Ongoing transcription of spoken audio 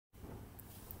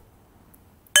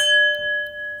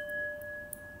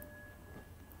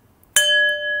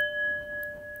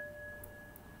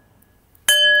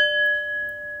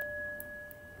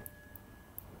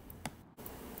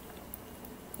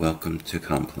Welcome to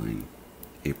Compline,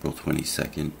 April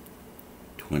 22nd,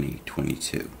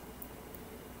 2022,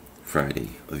 Friday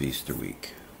of Easter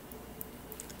week.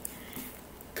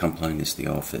 Compline is the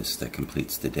office that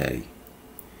completes the day.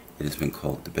 It has been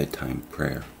called the bedtime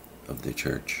prayer of the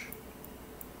church.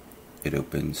 It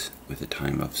opens with a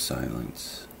time of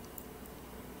silence.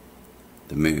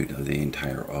 The mood of the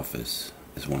entire office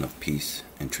is one of peace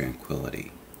and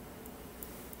tranquility.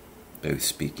 Both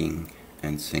speaking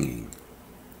and singing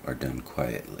are done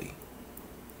quietly.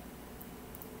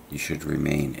 You should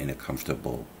remain in a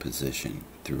comfortable position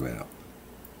throughout.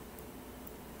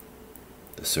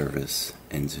 The service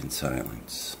ends in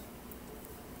silence.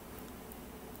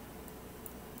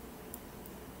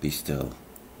 Be still,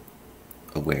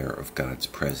 aware of God's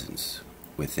presence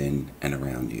within and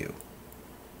around you.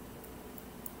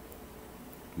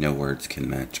 No words can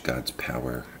match God's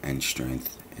power and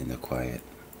strength in the quiet.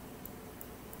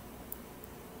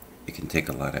 It can take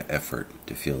a lot of effort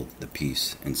to feel the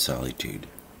peace and solitude.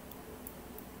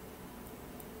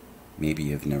 Maybe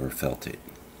you've never felt it.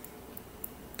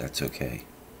 That's okay.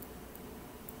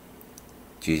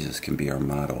 Jesus can be our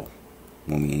model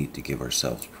when we need to give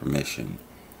ourselves permission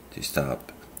to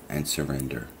stop and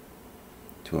surrender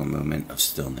to a moment of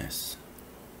stillness.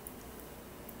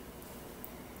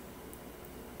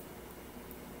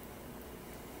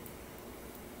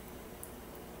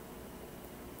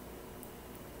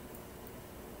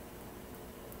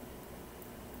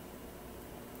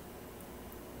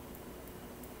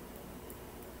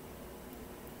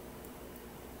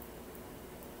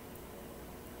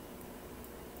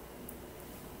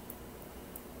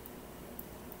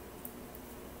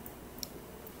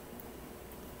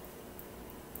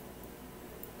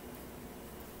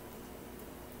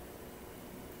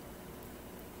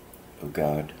 O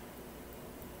God,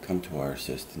 come to our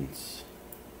assistance.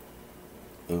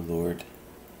 O Lord,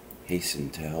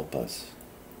 hasten to help us.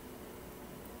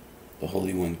 The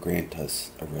Holy One grant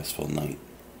us a restful night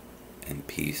and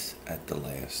peace at the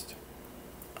last.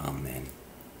 Amen.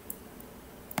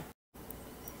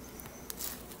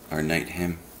 Our night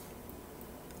hymn,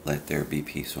 Let There Be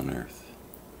Peace on Earth.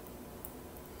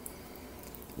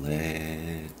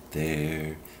 Let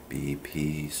there be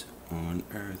peace on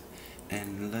earth,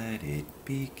 and let it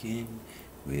begin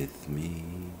with me.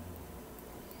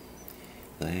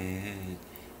 Let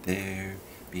there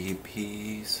be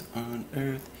peace on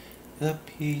earth, the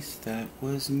peace that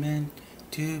was meant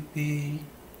to be.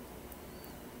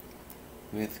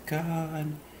 With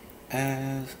God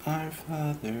as our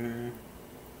Father,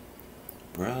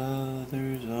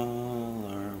 brothers all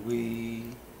are we.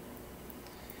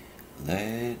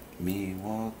 Let me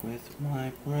walk with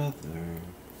my brother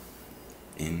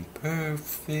in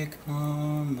perfect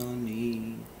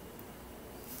harmony.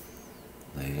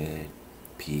 Let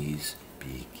peace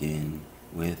begin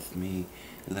with me.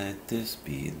 Let this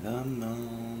be the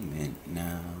moment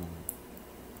now.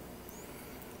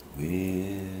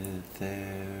 With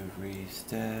every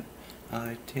step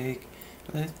I take,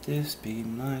 let this be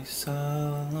my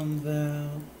solemn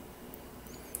vow.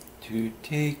 To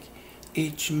take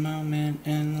each moment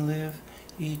and live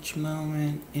each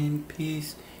moment in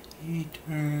peace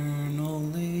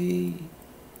eternally.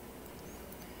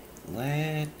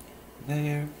 Let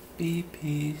there be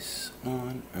peace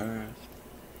on earth,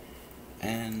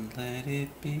 and let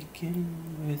it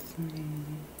begin with me.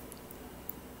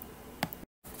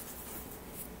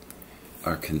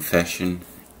 Our confession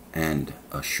and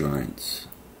assurance.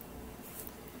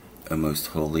 O most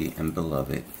holy and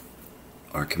beloved,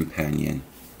 our companion,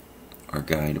 our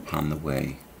guide upon the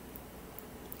way,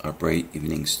 our bright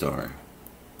evening star,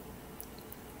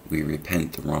 we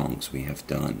repent the wrongs we have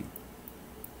done.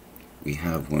 We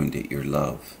have wounded your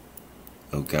love.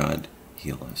 O God,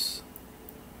 heal us.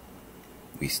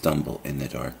 We stumble in the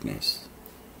darkness.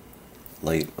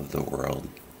 Light of the world,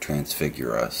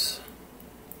 transfigure us.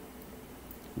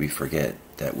 We forget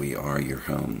that we are your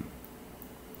home.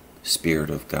 Spirit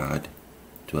of God,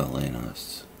 dwell in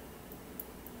us.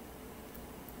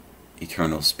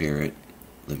 Eternal Spirit,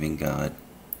 living God,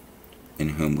 in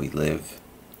whom we live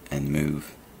and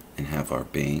move and have our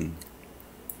being,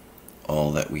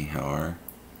 all that we are,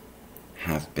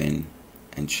 have been,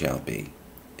 and shall be,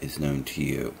 is known to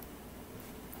you,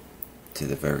 to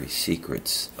the very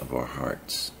secrets of our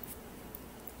hearts,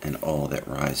 and all that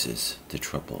rises to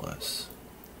trouble us.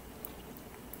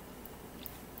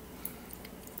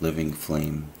 Living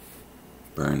flame,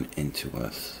 burn into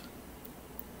us.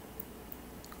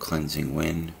 Cleansing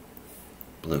wind,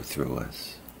 blow through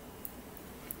us.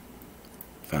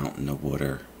 Fountain of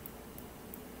water,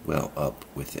 well up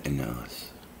within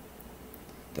us,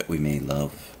 that we may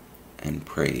love and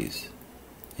praise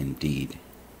in deed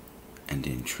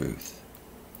truth.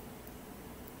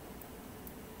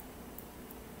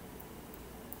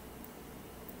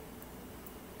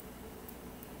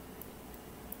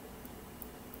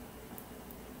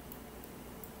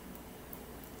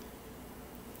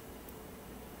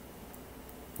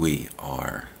 We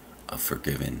are a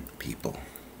forgiven people.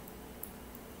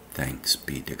 Thanks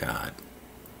be to God.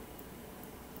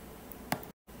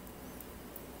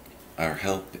 Our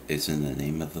help is in the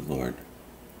name of the Lord,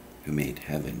 who made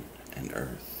heaven and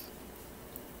earth.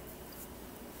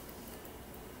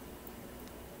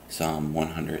 Psalm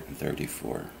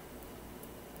 134.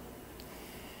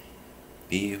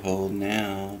 Behold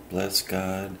now, bless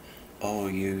God, all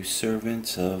you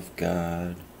servants of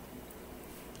God,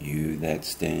 you that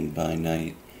stand by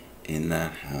night in the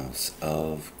house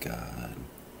of God.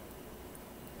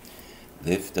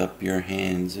 Lift up your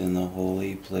hands in the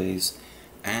holy place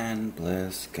and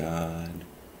bless God.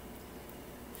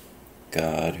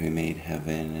 God who made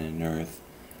heaven and earth,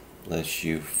 bless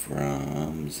you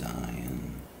from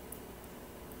Zion.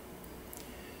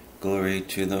 Glory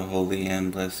to the Holy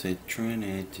and Blessed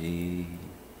Trinity,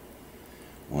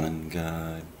 one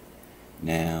God,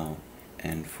 now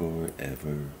and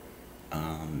forever.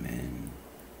 Amen.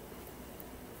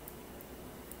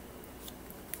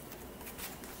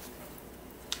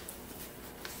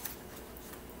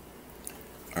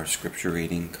 Our scripture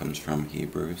reading comes from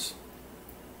Hebrews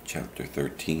chapter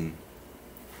 13,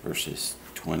 verses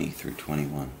 20 through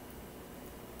 21.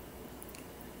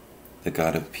 The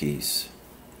God of peace,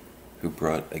 who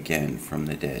brought again from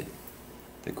the dead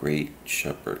the great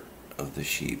shepherd of the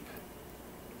sheep,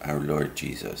 our Lord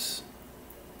Jesus,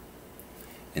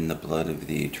 in the blood of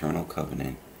the eternal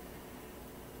covenant,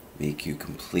 make you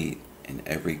complete in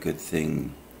every good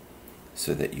thing,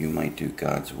 so that you might do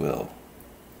God's will,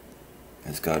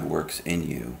 as God works in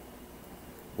you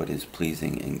what is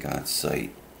pleasing in God's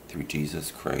sight through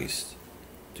Jesus Christ,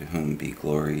 to whom be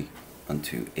glory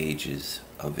unto ages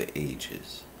of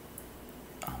ages.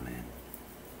 Amen.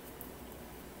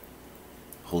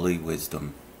 Holy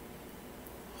wisdom,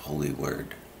 holy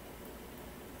word.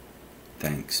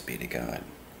 Thanks be to God.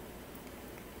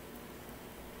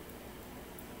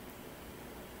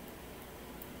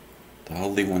 The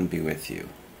Holy One be with you.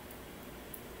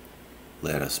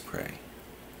 Let us pray.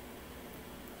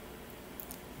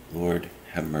 Lord,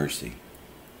 have mercy.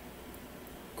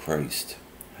 Christ,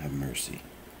 have mercy.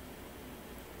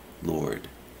 Lord,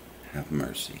 have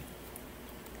mercy.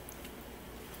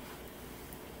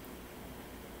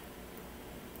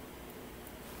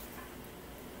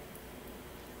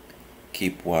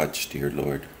 Keep watch, dear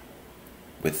Lord,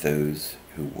 with those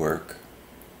who work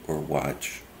or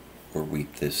watch or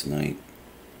weep this night,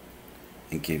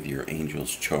 and give your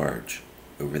angels charge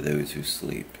over those who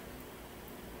sleep.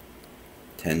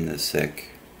 Tend the sick,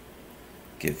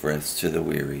 give rest to the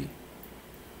weary,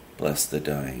 bless the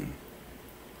dying,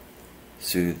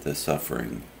 soothe the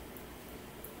suffering,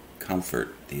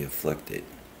 comfort the afflicted,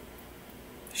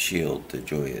 shield the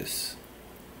joyous,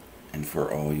 and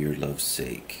for all your love's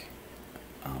sake.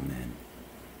 Amen.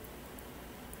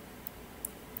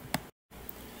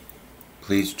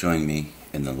 Please join me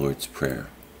in the Lord's Prayer.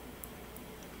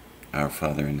 Our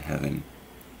Father in heaven,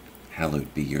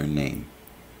 hallowed be your name.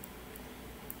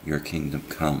 Your kingdom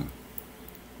come,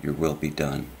 your will be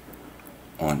done,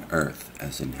 on earth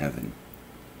as in heaven.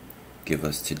 Give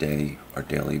us today our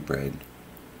daily bread.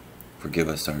 Forgive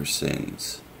us our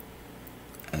sins,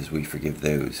 as we forgive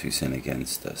those who sin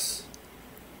against us.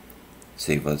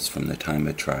 Save us from the time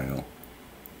of trial,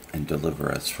 and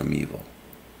deliver us from evil.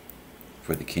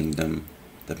 For the kingdom,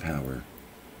 the power,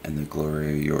 and the glory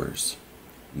are yours,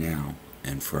 now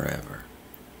and forever.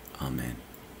 Amen.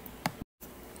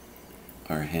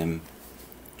 Our hymn,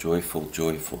 Joyful,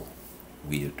 Joyful,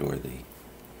 we adore thee.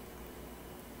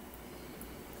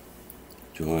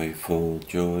 Joyful,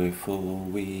 joyful,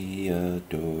 we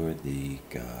adore thee,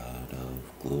 God of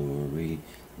glory,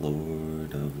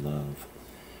 Lord of love.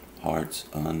 Hearts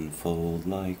unfold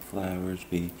like flowers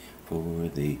before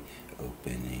thee,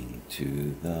 opening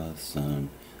to the sun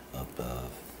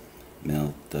above.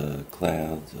 Melt the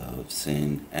clouds of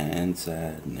sin and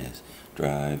sadness,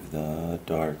 drive the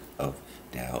dark of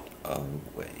doubt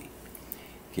away.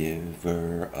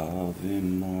 Giver of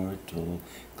immortal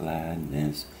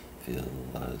gladness, fill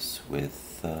us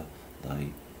with the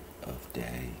light of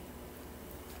day.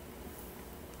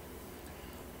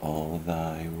 All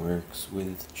thy works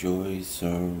with joy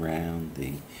surround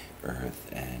thee,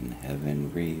 earth and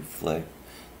heaven reflect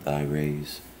thy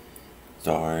rays.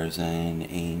 Stars and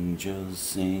angels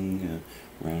sing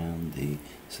around thee,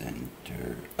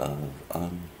 center of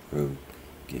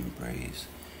unbroken praise.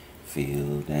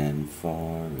 field and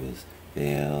forest,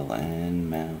 vale and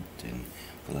mountain,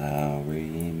 flowery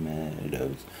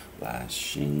meadows,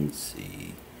 flashing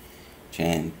sea,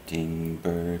 chanting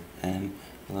bird and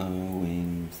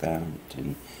flowing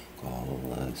fountain, call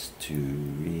us to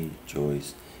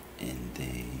rejoice in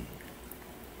thee.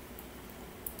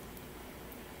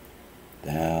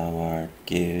 Thou art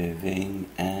giving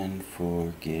and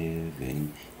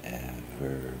forgiving,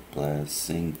 ever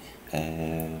blessing,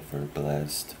 ever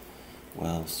blessed,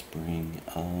 wellspring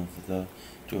of the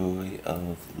joy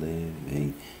of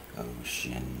living,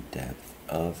 ocean depth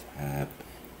of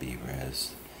happy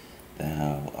rest.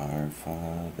 Thou our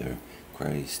Father,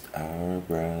 Christ our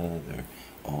brother,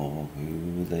 all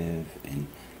who live in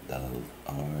love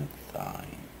are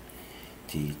thine.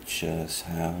 Teach us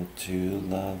how to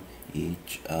love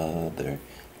each other,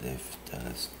 lift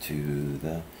us to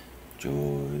the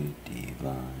joy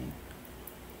divine.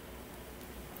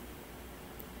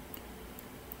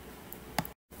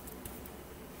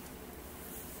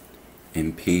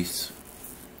 In peace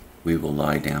we will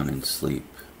lie down and sleep.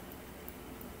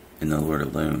 In the Lord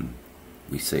alone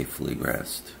we safely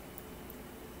rest.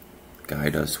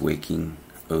 Guide us waking,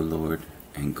 O Lord,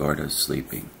 and guard us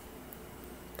sleeping,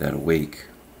 that awake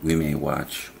we may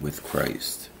watch with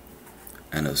Christ,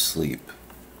 and asleep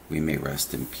we may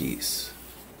rest in peace.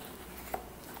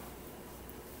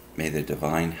 May the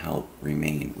divine help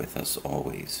remain with us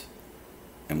always,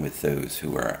 and with those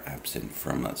who are absent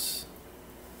from us.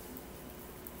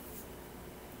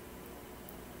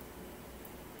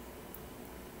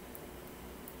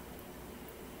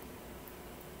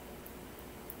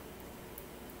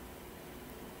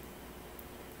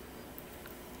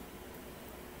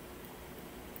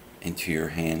 Into your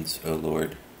hands, O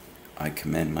Lord, I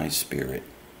commend my spirit,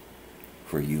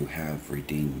 for you have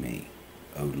redeemed me,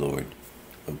 O Lord,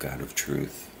 O God of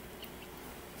truth.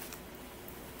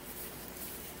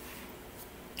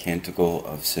 Canticle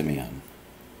of Simeon.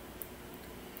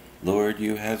 Lord,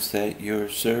 you have set your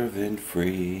servant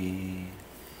free,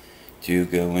 to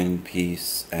go in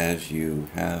peace as you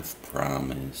have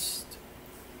promised.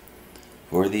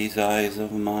 For these eyes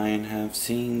of mine have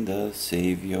seen the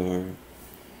Savior,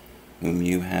 whom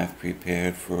you have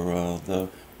prepared for all the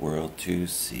world to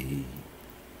see,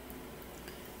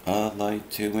 a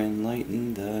light to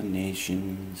enlighten the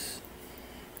nations,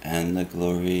 and the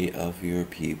glory of your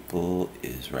people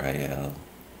Israel.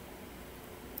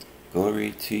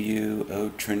 Glory to you, O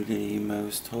Trinity,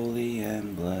 most holy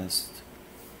and blessed,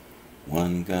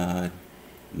 one God,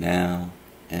 now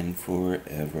and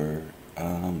forever.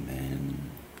 Amen.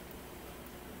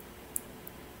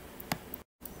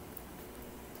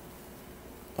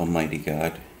 Almighty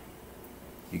God,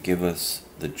 you give us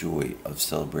the joy of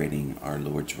celebrating our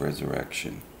Lord's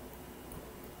resurrection.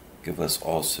 Give us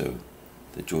also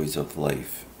the joys of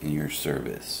life in your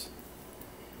service,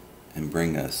 and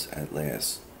bring us at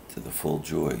last to the full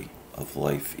joy of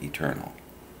life eternal.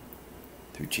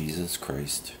 Through Jesus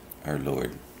Christ our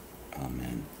Lord.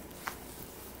 Amen.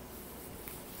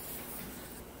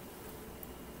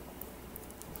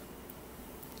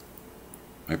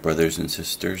 My brothers and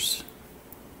sisters,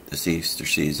 this Easter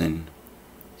season,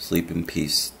 sleep in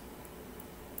peace,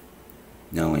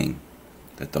 knowing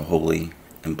that the Holy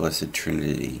and Blessed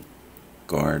Trinity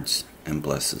guards and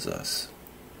blesses us.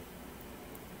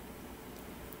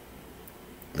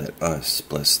 Let us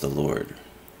bless the Lord.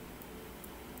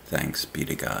 Thanks be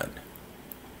to God.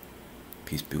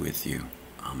 Peace be with you.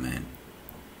 Amen.